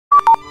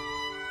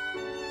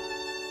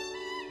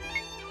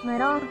無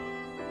論。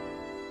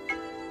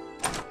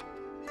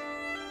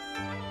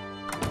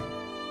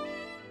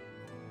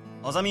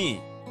あざ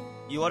み、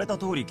言われた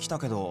通り来た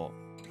けど。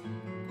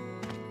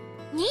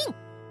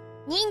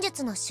忍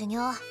術の修行。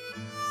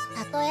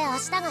たとえ明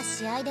日が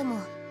試合でも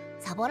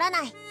サボら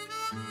ない。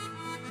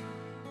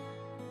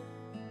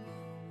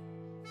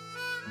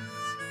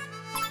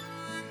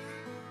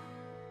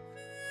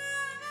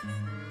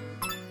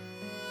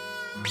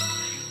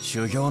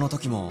修行の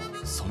時も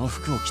その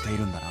服を着てい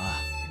るんだな。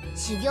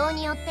修行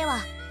によっては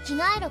着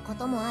替えるこ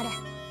ともある。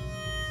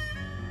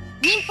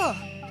忍法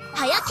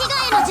早着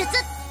替えの術。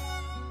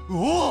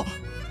おお、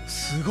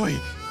すごい、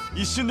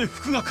一瞬で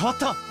服が変わっ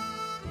た。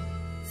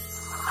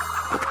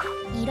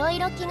いろい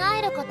ろ着替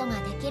えることが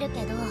できる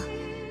けど、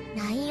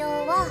内容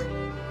は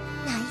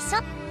内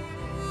緒。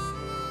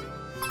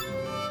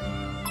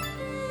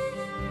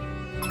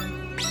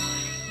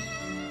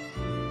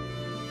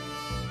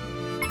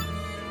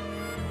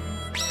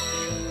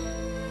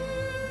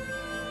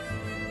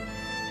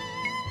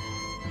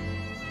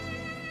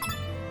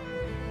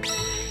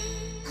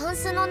タン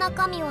スの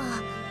中身は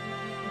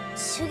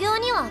修行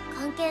には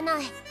関係な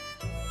い。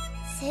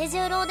清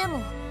十郎でも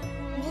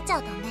見ちゃ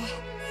ダメ。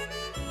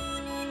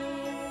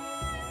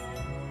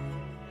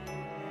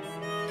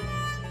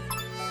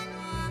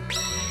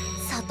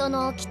里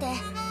の掟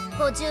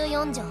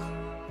54条。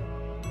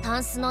タ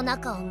ンスの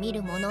中を見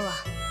る者は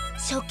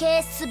処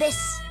刑すべし。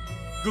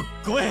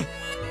ごめん、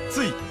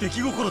つい出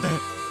来心で。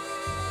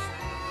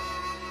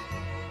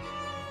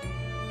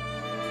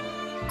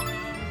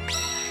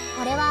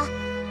これは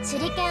手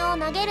裏剣を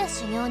投げる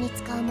修行に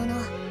使うもの。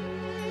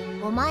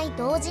5枚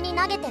同時に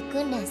投げて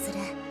訓練する。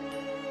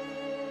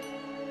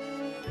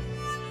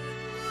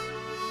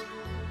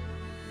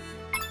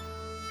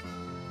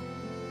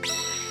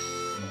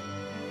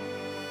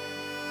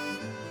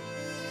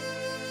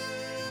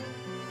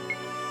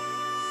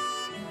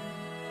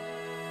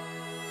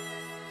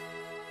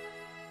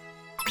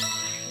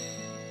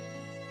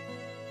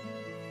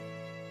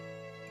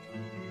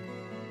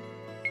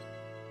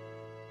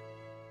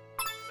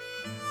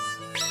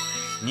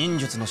忍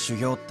術の修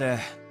行って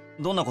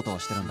どんなことを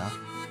してるんだ？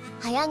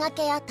早掛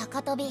けや高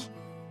跳び、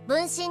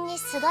分身に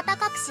姿隠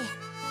し、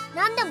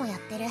何でもやっ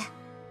てる。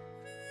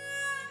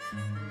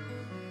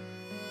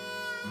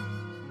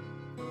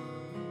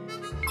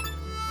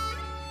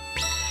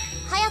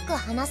早く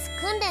話す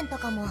訓練と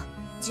かも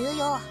重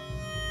要。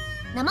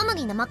生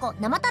麦生子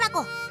生たら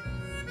こ。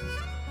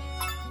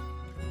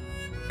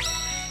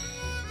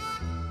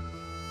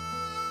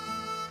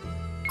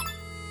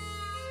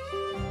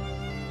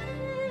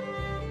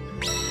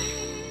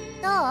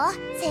ど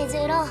う清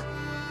十郎、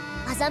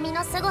あざみ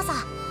の凄さ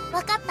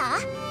分かった？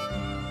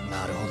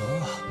なるほど、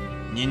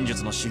忍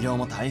術の修行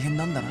も大変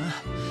なんだな。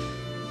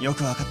よ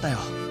く分かったよ。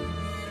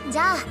じ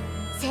ゃあ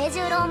清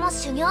十郎も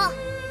修行、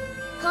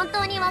本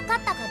当に分かっ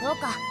たかどう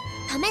か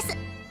試す。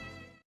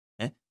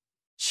え、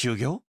修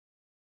行？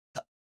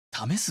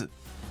試す？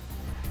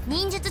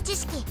忍術知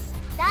識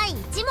第1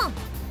問。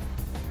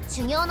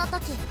修行の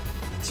時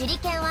手裏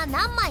剣は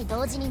何枚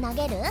同時に投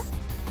げる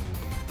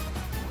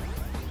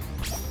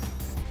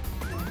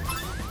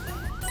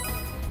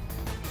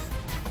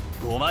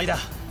？5枚だ。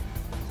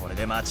これ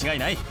で間違い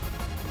ない。さ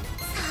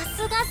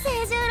すが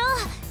清十郎、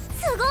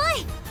すご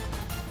い。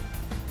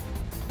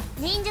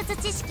忍術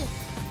知識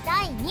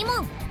第2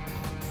問。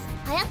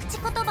早口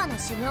言葉の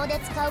修行で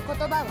使う言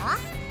葉は？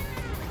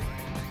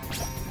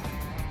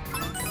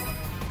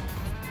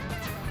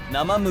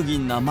生麦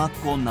生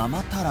子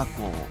生たら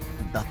こ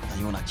だっ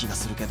たような気が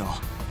するけど。さ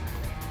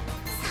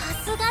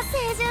すが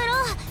清十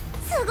郎、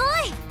すご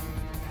い。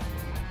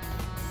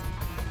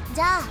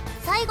じゃあ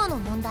最後の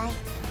問題。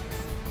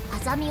あ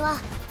ざみは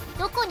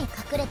どこに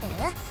隠れてる？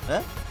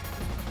え？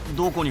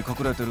どこに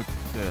隠れてるって？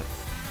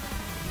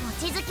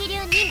望月流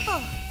忍法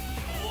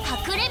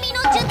隠れ身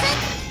の術。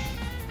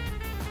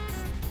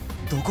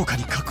どこか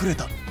に隠れ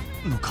た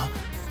のか？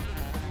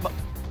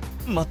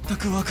全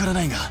くわから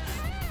ないが。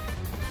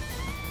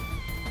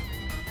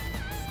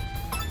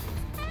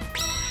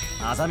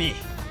あざみ、隠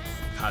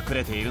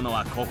れているの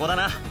はここだ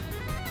な。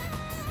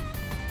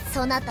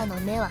そなたの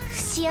目は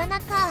節穴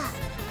か。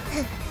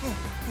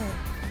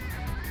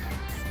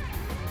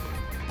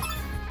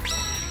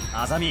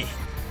あざみ、隠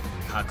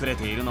れ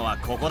ているのは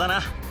ここだ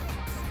な。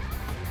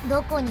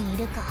どこにい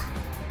るか、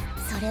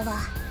それは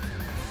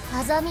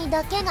あざみ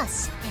だけが知っ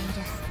てい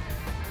る。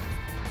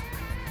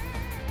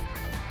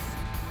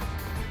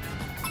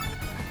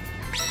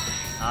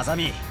あざ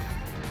み、隠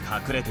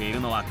れている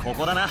のはこ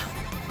こだな。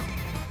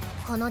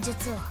この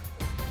術を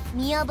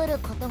見破る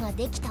ことが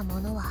できた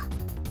者は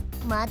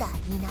まだい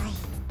ない。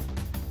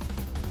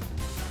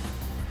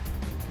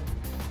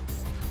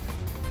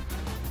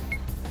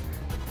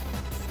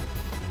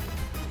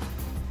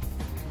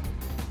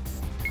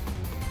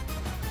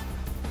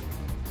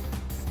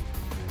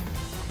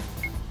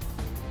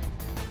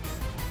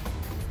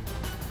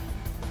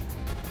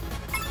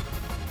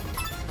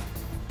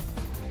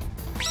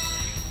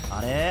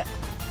あれ、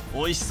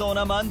美味しそう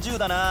なまんじゅう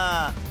だ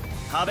な。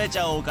食べち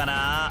ゃおうか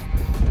な。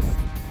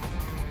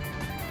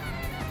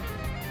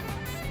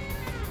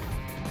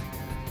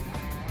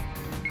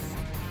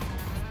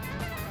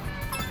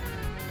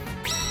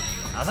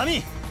あざ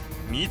み、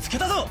見つけ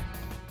たぞ。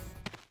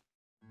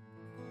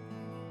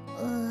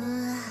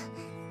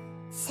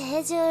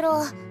清十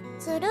郎、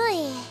ずる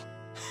い。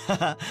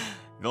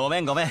ごめ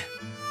んごめん、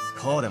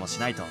こうでもし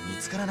ないと見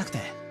つからなくて。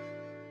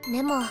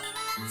でも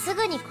す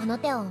ぐにこの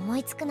手を思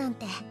いつくなん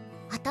て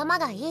頭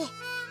がいい。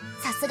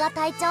さすが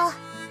隊長。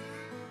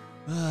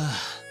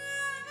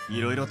い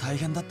ろいろ大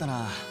変だった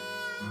な。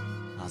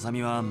あざ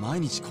みは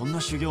毎日こん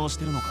な修行をし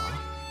てるのか？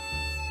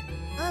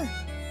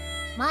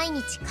うん、毎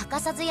日欠か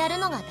さずやる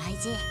のが大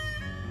事。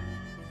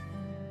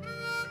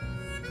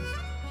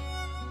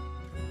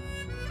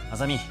あ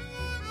ざみ、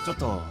ちょっ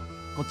と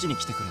こっちに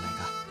来てくれないか？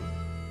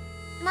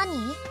何？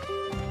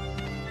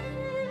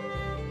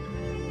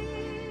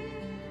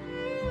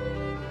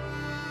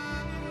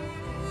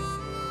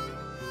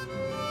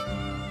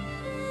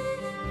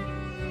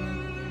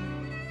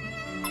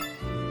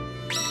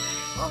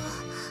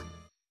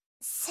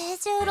清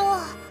十郎。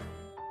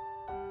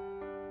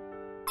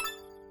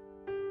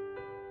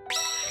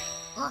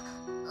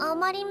あ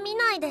まり見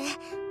ないで。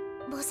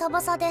ボサボ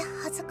サで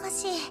恥ずか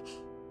しい。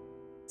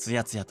つ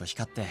やつやと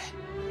光って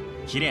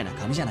綺麗な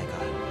髪じゃないか。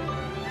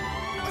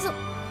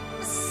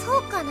そ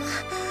うかな。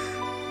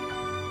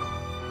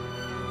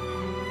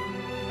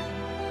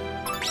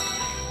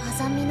あ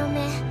ざみの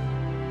目、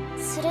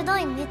鋭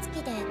い目つ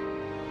きで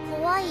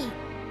怖いよね。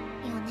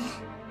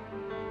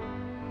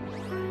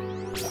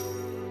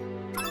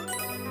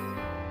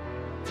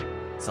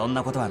そん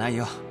なことはない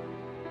よ。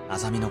あ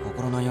ざみの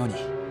心のように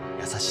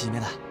優しい目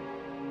だ。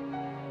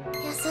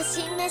優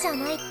しい目じゃ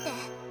ないって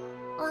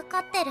分か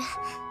ってる。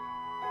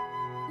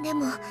で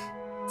も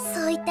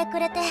そう言ってく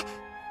れて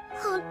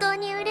本当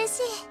に嬉し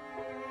い。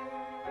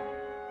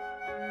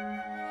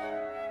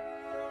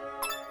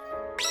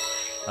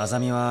あざ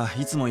みは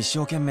いつも一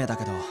生懸命だ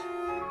けど、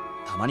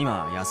たまに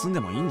は休ん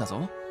でもいいんだ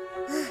ぞ。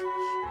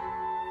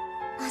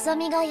あざ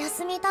みが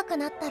休みたく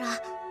なったら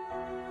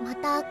ま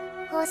た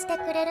こうして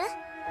くれる？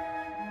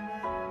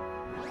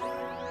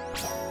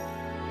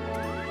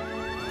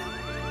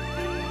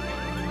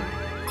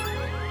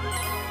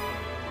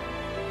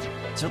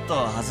ちょっと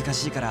恥ずか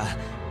しいから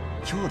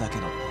今日だけ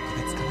の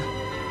特別かな。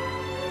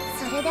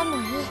それでもい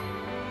い。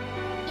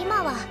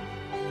今は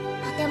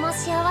とても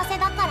幸せ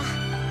だから。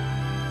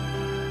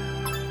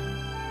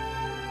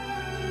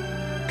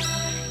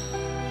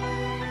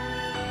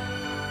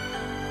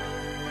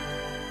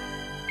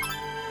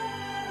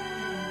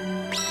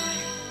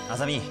あ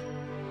ざみ、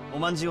お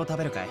まんじゅうを食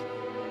べるかい？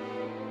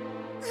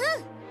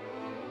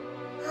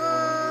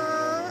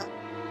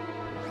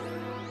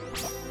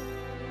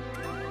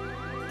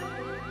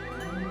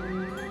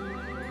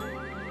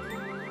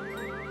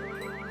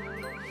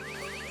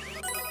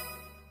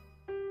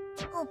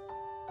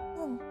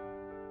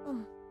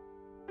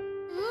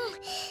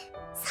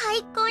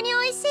最高に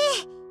美味し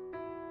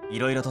い。い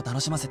ろいろと楽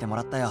しませても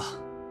らったよ。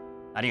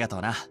ありがと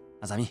うな、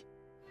あざみ。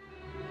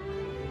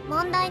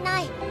問題な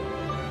い。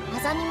あ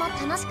ざみも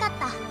楽しかっ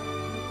た。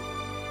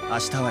明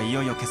日はい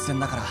よいよ決戦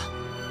だから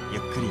ゆ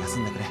っくり休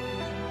んでくれ。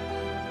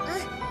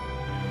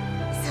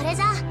それ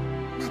じゃあ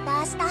また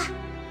明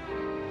日。